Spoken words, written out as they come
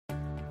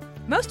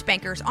Most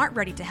bankers aren't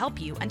ready to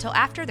help you until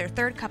after their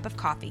third cup of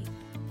coffee.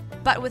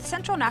 But with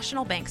Central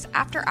National Bank's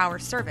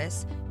after-hours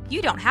service,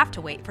 you don't have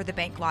to wait for the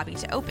bank lobby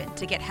to open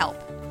to get help.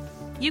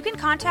 You can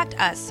contact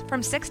us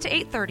from 6 to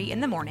 8:30 in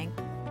the morning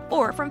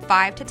or from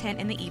 5 to 10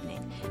 in the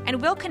evening,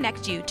 and we'll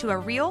connect you to a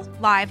real,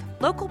 live,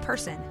 local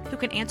person who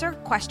can answer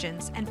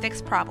questions and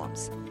fix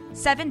problems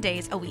 7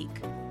 days a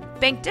week.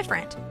 Bank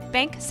different.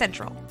 Bank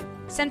Central.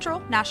 Central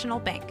National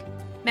Bank.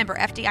 Member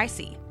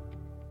FDIC.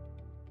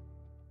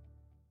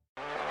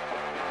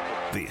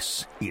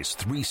 This is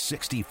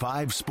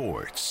 365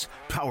 Sports,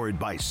 powered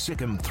by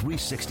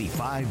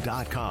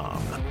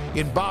Sikkim365.com.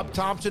 In Bob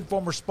Thompson,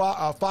 former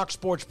Fox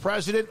Sports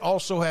president,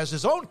 also has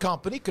his own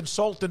company,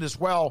 consultant as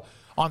well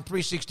on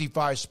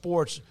 365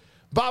 Sports.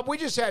 Bob, we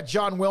just had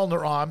John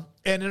Wilner on,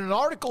 and in an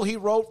article he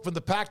wrote from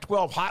the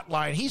Pac-12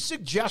 hotline, he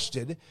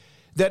suggested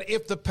that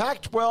if the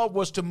Pac-12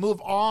 was to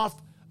move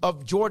off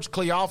of George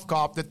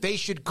Kliavkoff, that they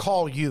should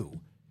call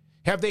you.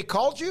 Have they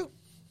called you?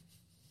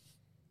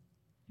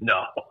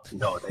 No,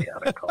 they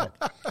haven't called.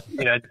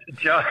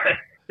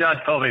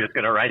 John told me he was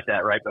going to write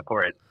that right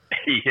before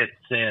he hit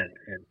send,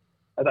 and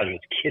I thought he was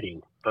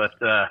kidding. But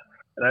I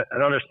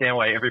don't understand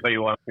why everybody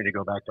wants me to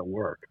go back to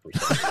work.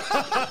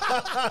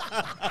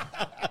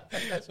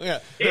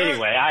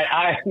 Anyway,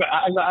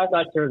 I'm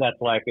not sure that's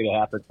likely to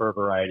happen for a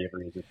variety of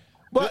reasons.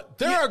 But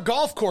there are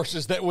golf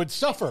courses that would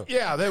suffer.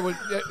 Yeah, they would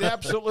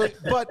absolutely.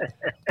 But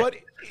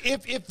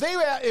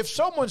if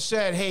someone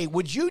said, "Hey,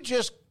 would you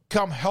just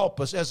come help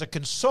us as a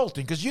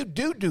consultant?" Because you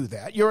do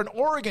that. You're an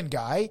Oregon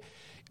guy.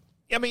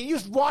 I mean,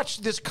 you've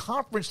watched this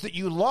conference that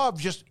you love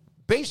just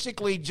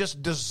basically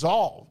just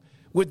dissolve.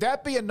 Would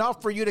that be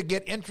enough for you to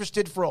get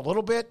interested for a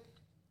little bit?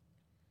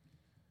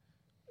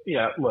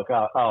 Yeah, look,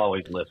 I'll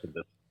always listen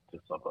to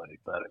somebody,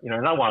 but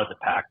and I wanted the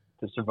Pac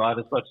to survive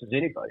as much as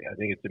anybody. I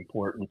think it's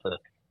important to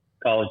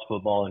college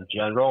football in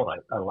general.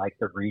 I like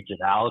the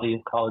regionality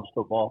of college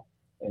football,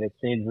 and it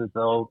seems as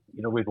though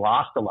we've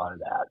lost a lot of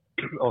that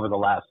over the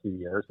last few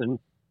years, and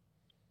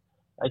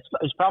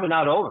it's probably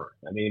not over.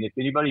 I mean, if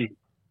anybody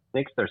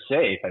thinks they're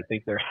safe, I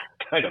think they're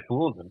kind of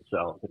fooling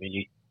themselves. I mean,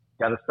 you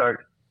got to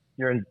start.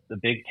 You're in the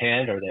Big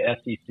Ten or the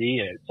SEC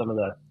and some of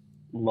the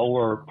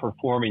lower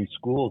performing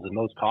schools in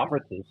those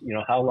conferences.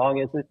 How long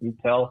is it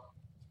until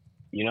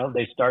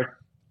they start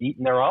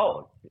eating their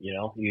own?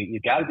 You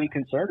got to be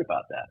concerned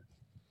about that.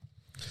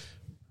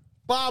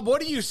 Bob,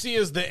 what do you see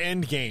as the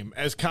end game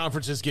as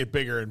conferences get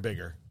bigger and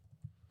bigger?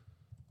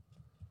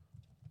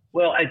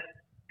 Well, I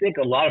think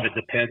a lot of it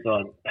depends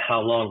on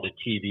how long the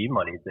TV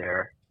money's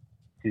there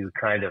to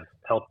kind of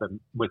help them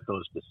with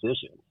those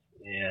decisions.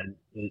 And,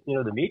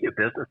 the media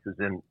business is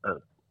in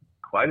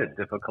quite a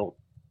difficult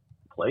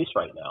place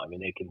right now. I mean,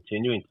 they're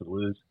continuing to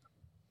lose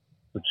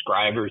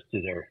subscribers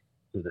to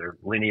their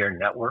linear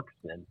networks.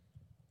 And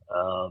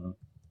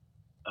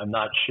I'm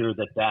not sure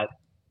that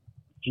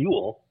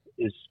fuel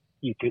is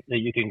you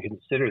can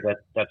consider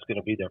that that's going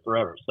to be there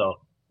forever. So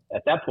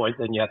at that point,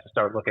 then you have to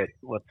start looking at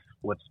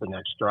what's the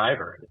next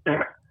driver.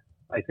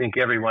 I think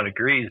everyone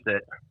agrees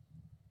that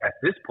at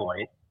this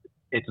point,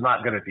 it's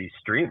not going to be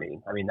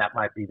streaming. I mean, that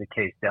might be the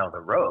case down the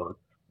road,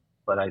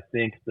 but I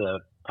think the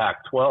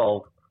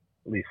Pac-12,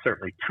 at least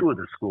certainly two of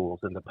the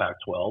schools in the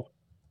Pac-12,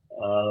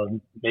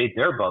 made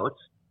their votes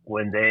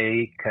when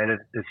they kind of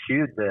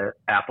eschewed the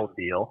Apple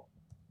deal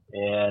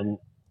and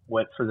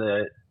went for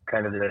the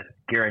kind of the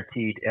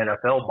guaranteed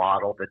NFL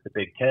model that the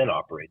Big Ten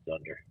operates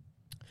under.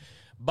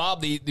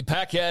 Bob, the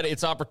Pac had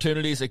its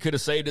opportunities. It could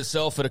have saved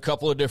itself at a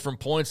couple of different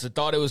points. It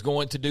thought it was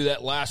going to do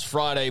that last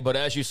Friday, but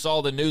as you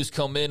saw the news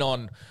come in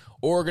on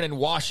Oregon and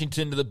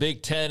Washington to the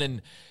Big Ten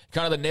and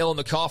kind of the nail in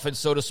the coffin,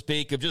 so to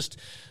speak, of just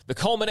the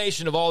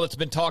culmination of all that's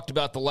been talked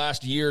about the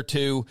last year or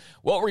two,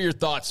 what were your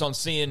thoughts on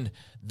seeing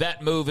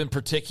that move in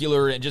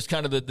particular and just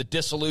kind of the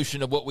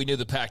dissolution of what we knew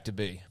the Pac to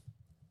be?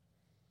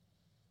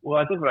 Well,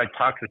 I think when I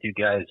talked with you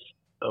guys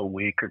a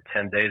week or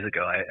 10 days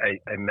ago, I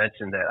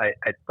mentioned that I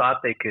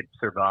thought they could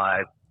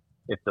survive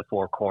if the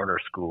four corner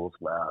schools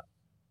left.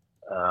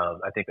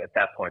 I think at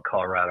that point,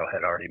 Colorado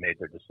had already made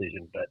their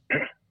decision. But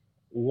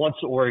once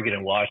Oregon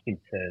and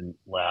Washington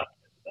left,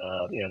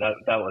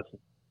 that was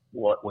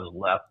what was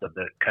left of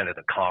the kind of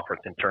the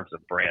conference in terms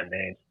of brand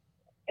names.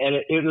 And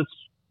it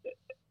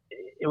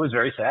was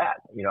very sad.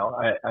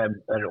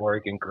 I'm an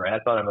Oregon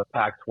grad, but I'm a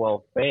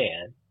Pac-12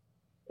 fan.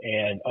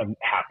 And I'm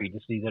happy to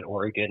see that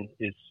Oregon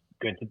is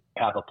going to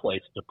have a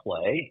place to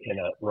play in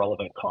a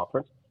relevant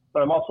conference.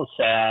 But I'm also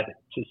sad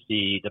to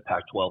see the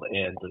Pac-12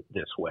 end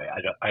this way.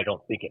 I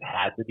don't think it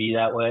had to be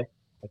that way.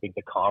 I think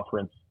the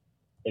conference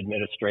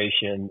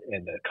administration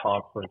and the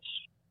conference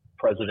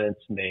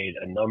presidents made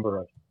a number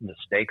of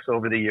mistakes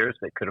over the years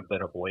that could have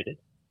been avoided.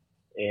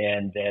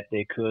 And that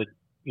they could,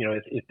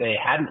 if they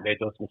hadn't made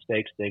those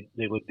mistakes, they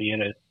would be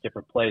in a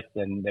different place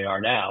than they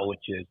are now,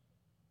 which is,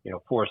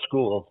 four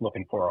schools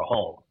looking for a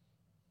home.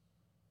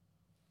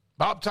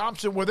 Bob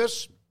Thompson with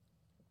us,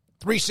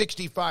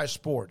 365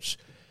 Sports.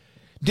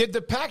 Did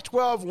the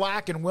Pac-12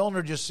 lack, and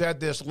Wilner just said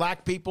this,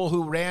 lack people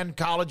who ran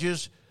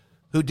colleges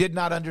who did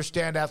not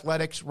understand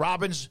athletics?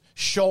 Robbins,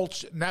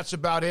 Schultz, and that's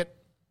about it?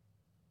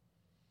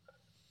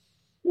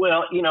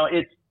 Well,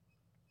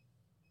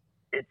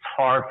 it's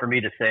hard for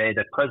me to say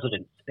that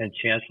presidents and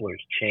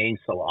chancellors change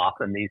so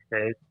often these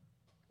days.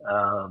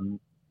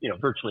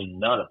 Virtually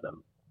none of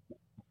them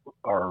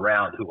are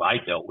around who I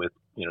dealt with,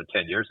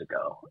 10 years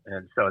ago.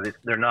 And so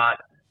they're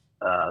not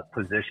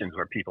positions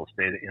where people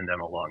stay in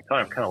them a long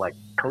time, kind of like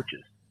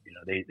coaches.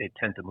 They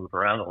tend to move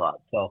around a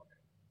lot. So,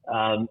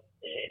 and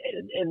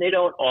they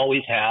don't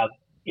always have,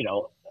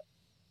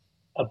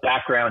 a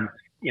background,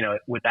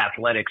 with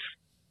athletics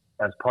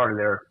as part of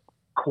their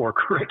core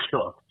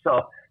curriculum.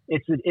 So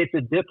it's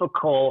a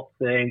difficult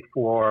thing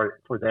for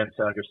them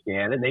to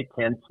understand, and they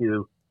tend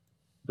to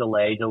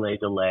delay,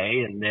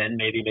 and then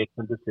maybe make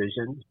some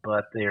decisions,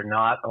 but they're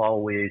not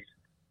always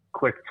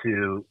quick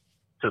to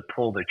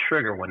pull the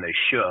trigger when they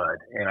should.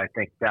 And I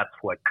think that's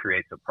what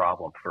creates a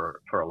problem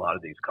for a lot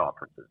of these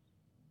conferences.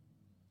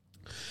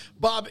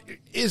 Bob,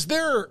 is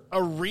there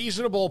a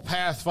reasonable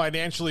path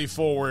financially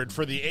forward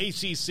for the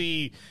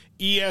ACC,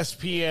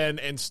 ESPN,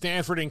 and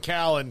Stanford and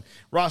Cal, and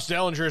Ross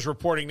Dellinger is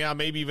reporting now,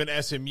 maybe even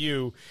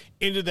SMU,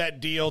 into that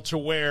deal to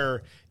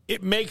where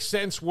it makes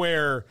sense,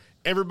 where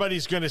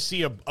everybody's going to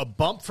see a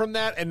bump from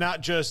that and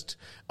not just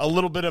a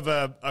little bit of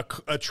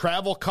a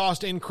travel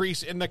cost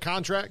increase in the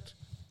contract?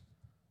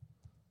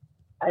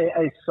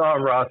 I saw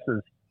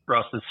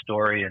Ross's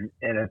story and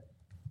it,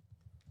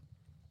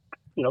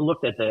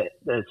 looked at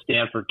the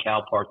Stanford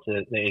Cal parts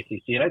of the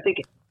ACC, and I think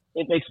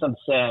it makes some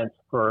sense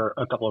for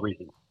a couple of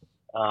reasons.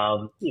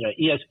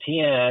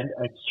 ESPN,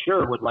 I'm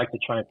sure, would like to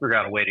try and figure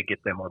out a way to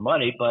get them more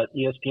money, but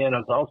ESPN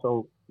is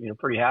also,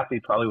 pretty happy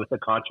probably with the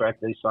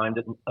contract they signed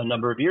a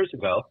number of years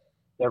ago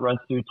that runs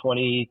through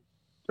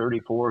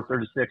 2034,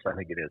 36, I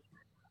think it is.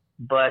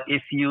 But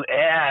if you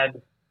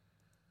add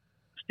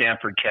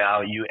Stanford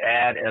Cal, you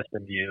add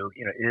SMU,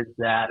 is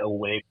that a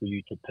way for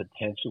you to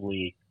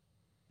potentially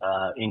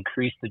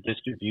increase the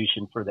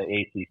distribution for the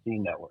ACC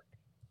network,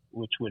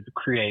 which would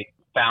create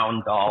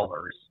found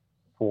dollars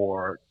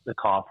for the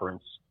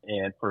conference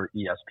and for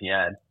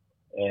ESPN,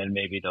 and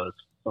maybe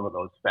some of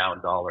those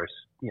found dollars,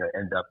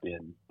 end up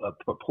in a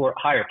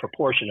higher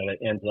proportion of it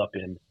ends up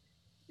in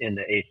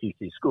the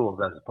ACC schools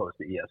as opposed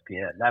to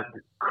ESPN. That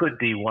could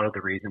be one of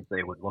the reasons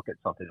they would look at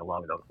something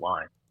along those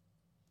lines.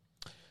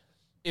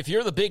 If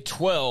you're the Big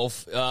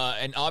 12,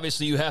 and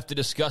obviously you have to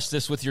discuss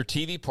this with your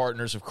TV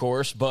partners, of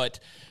course, but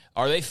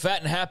are they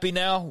fat and happy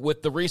now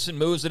with the recent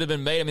moves that have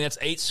been made? I mean, that's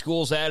 8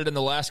 schools added in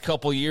the last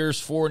couple of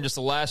years, 4 in just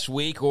the last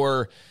week,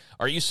 or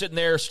are you sitting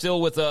there still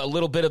with a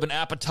little bit of an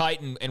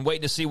appetite and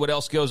waiting to see what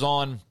else goes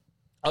on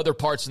other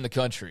parts in the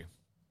country?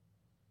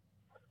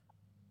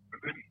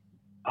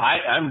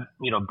 I'm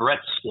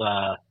Brett's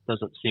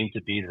doesn't seem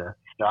to be the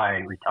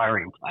guy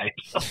retiring type.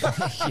 So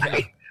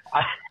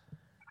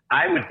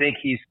I would think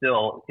he's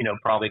still,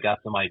 probably got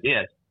some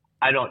ideas.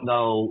 I don't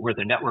know where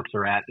the networks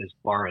are at as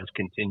far as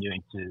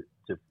continuing to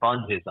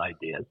fund his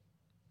ideas.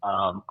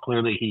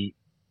 Clearly he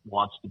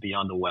wants to be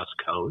on the West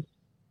Coast.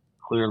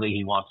 Clearly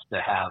he wants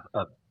to have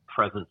a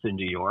presence in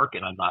New York,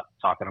 and I'm not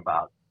talking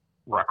about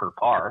Rucker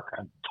Park.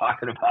 I'm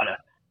talking about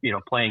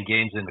playing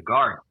games in the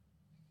Garden.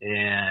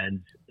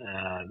 And,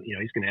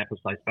 he's going to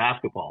emphasize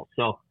basketball.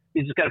 So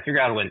he's just got to figure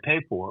out a way to pay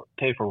for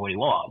what he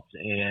wants.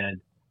 And,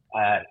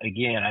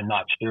 again, I'm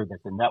not sure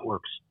that the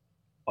networks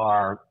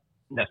are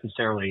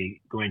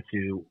necessarily going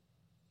to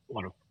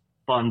want to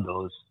fund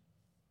those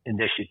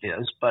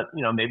initiatives, but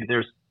maybe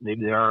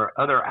there are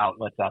other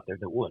outlets out there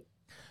that would.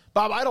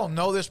 Bob, I don't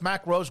know this.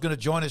 Mac Rowe's going to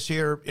join us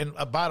here in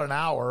about an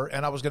hour,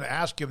 and I was going to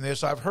ask him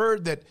this. I've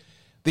heard that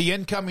the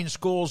incoming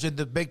schools in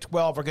the Big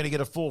 12 are going to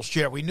get a full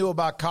share. We knew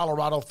about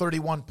Colorado,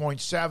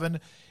 31.7,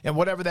 and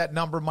whatever that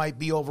number might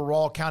be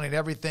overall, counting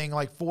everything,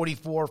 like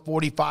 44,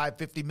 45,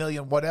 50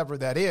 million, whatever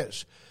that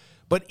is.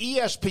 But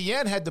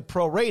ESPN had the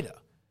pro rata.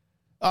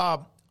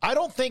 I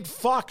don't think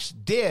Fox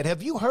did.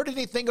 Have you heard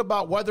anything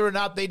about whether or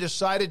not they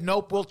decided,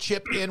 nope, we'll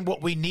chip in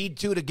what we need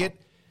to get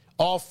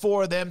all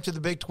 4 of them to the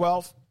Big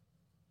 12?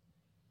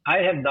 I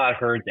have not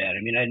heard that.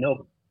 I mean, I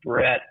know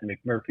Brett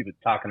McMurphy was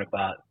talking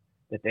about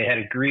that they had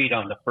agreed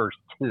on the first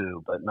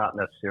 2, but not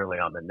necessarily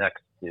on the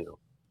next 2.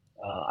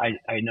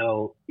 I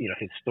know,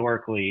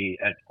 historically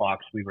at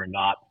Fox, we were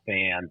not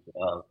fans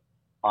of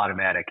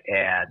automatic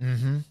ads,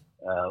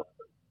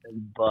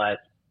 but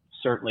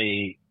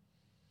certainly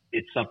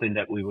it's something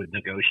that we would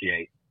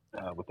negotiate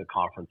with the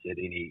conference at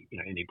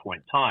any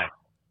point in time.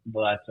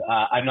 But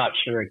I'm not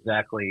sure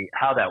exactly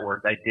how that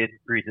worked. I did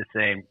read the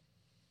same,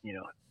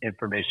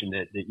 information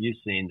that you've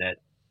seen, that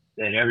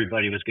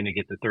everybody was going to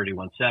get the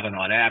 31.7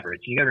 on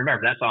average. You got to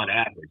remember that's on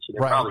average. So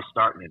they're probably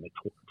starting in the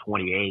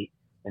 28,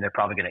 and they're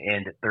probably going to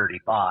end at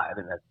 35,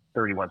 and that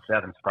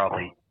 31.7 is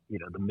probably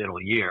the middle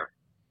year.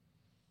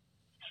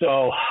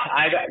 So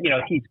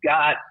he's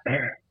got.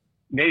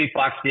 Maybe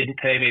Fox didn't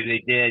pay, maybe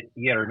they did.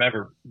 You got to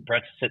remember,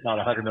 Brett's sitting on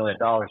 $100 million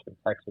from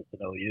Texas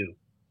and OU.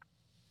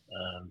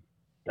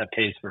 That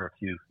pays for a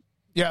few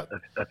Yeah,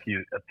 a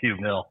few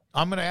mil.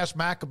 I'm going to ask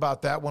Mac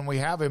about that when we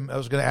have him. I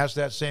was going to ask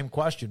that same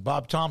question.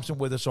 Bob Thompson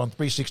with us on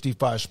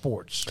 365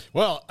 Sports.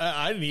 Well,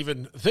 I didn't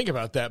even think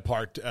about that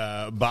part,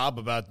 Bob,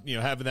 about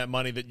having that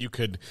money that you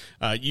could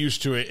use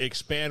to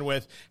expand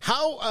with.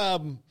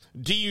 How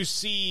do you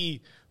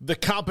see the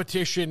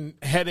competition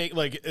heading,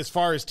 like as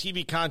far as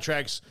TV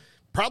contracts?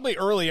 Probably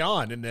early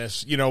on in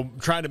this,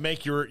 trying to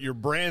make your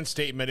brand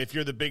statement, if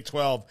you're the Big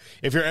 12,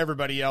 if you're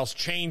everybody else,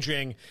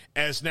 changing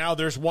as now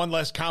there's one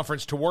less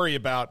conference to worry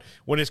about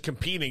when it's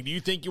competing. Do you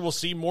think you will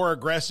see more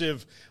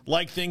aggressive,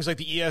 like things like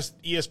the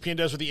ESPN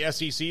does with the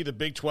SEC, the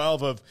Big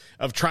 12,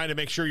 of trying to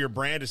make sure your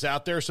brand is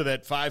out there so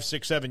that 5,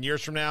 6, 7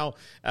 years from now,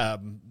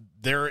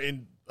 they're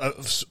in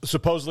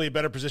supposedly a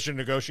better position to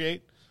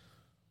negotiate?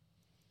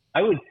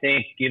 I would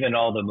think, given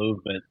all the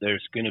movement,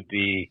 there's going to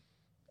be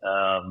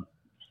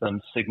some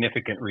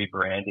significant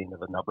rebranding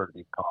of a number of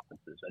these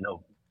conferences. I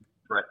know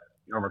Brett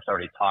Yormark's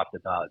already talked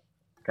about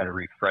kind of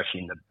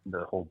refreshing the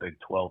whole Big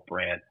 12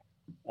 brand.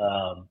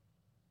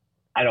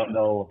 I don't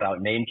know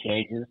about name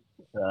changes.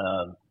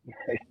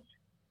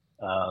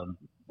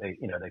 They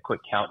quit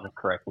counting them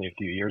correctly a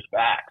few years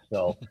back.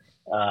 So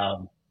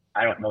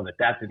I don't know that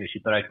that's an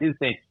issue, but I do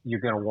think you're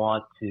going to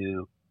want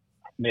to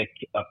make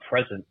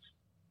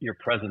your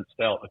presence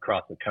felt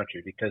across the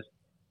country, because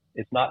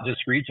it's not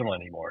just regional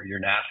anymore. You're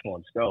national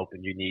in scope,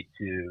 and you need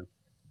to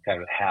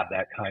kind of have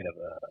that kind of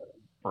a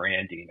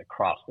branding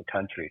across the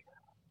country.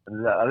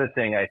 And the other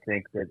thing I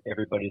think that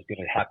everybody's going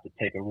to have to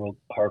take a real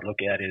hard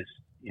look at is,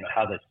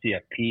 how the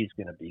CFP is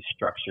going to be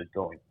structured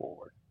going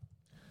forward.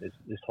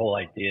 This whole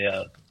idea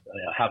of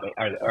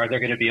are there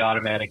going to be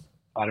automatic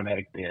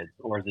bids,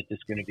 or is it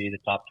just going to be the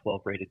top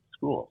 12 rated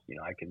schools?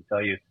 I can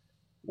tell you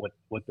what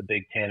the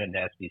Big Ten and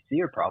the SEC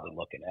are probably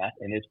looking at,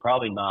 and it's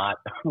probably not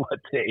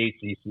what the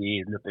ACC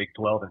and the Big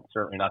 12 and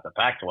certainly not the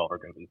Pac-12 are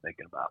going to be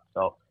thinking about.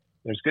 So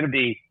there's going to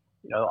be,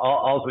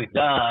 all we've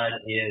done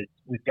is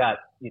we've got,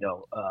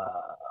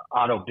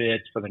 auto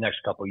bids for the next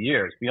couple of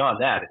years. Beyond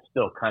that, it's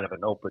still kind of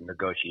an open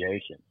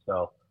negotiation.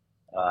 So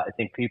I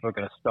think people are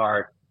going to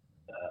start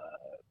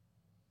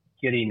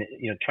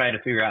trying to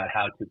figure out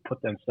how to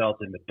put themselves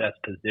in the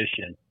best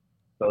position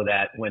so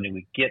that when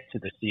we get to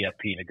the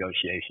CFP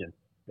negotiation,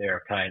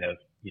 they're kind of,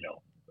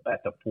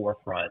 at the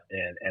forefront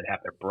and have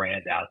their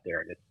brand out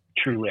there, and it's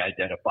truly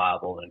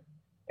identifiable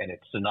and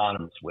it's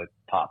synonymous with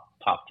top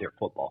tier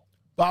football.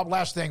 Bob,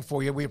 last thing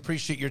for you. We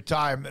appreciate your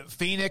time.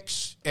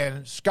 Phoenix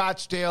and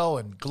Scottsdale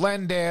and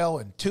Glendale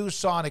and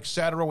Tucson, et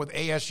cetera, with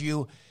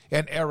ASU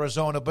and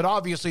Arizona. But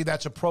obviously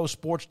that's a pro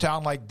sports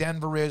town like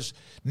Denver is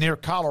near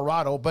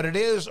Colorado, but it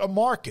is a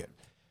market.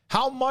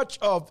 How much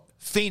of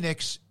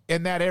Phoenix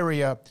in that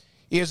area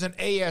is an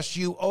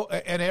ASU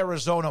and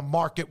Arizona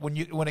market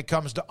when it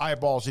comes to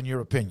eyeballs, in your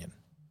opinion?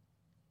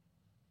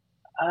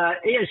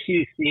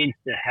 ASU seems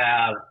to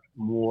have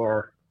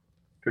more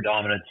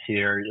predominance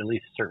here, at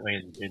least certainly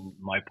in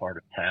my part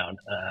of town.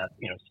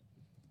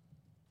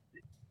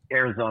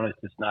 Arizona is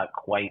just not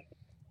quite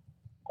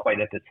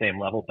at the same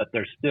level, but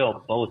they're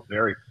still both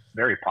very,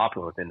 very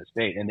popular within the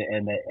state, and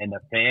the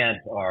fans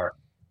are,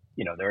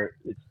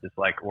 it's just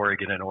like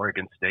Oregon and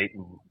Oregon State,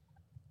 and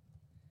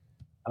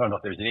I don't know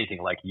if there's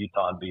anything like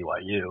Utah and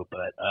BYU,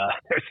 but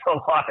there's a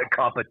lot of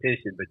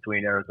competition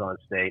between Arizona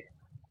State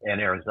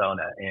and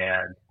Arizona.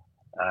 And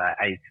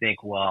I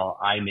think while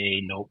I may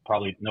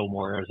probably know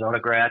more Arizona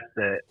grads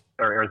or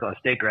Arizona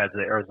State grads, the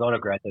Arizona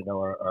grads I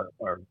know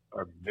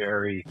are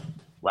very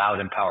loud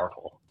and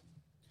powerful.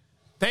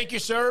 Thank you,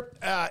 sir.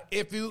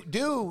 If you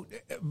do,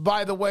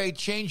 by the way,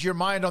 change your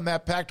mind on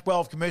that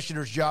Pac-12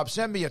 commissioner's job,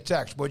 send me a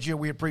text, would you?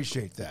 We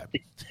appreciate that.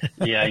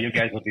 Yeah, you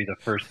guys will be the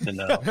first to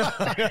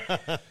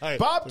know.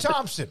 Bob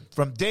Thompson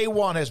from day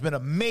one has been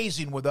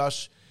amazing with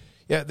us.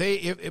 Yeah,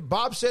 if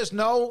Bob says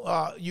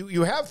no,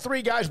 you have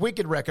three guys we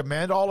could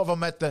recommend, all of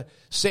them at the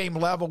same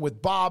level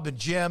with Bob and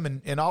Jim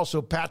and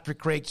also Patrick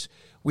Crates.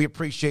 We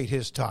appreciate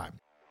his time.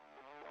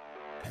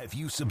 Have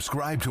you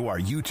subscribed to our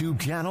YouTube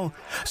channel?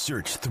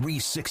 Search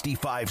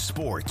 365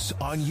 Sports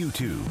on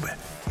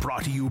YouTube.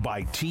 Brought to you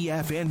by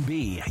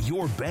TFNB,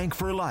 your bank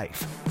for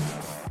life.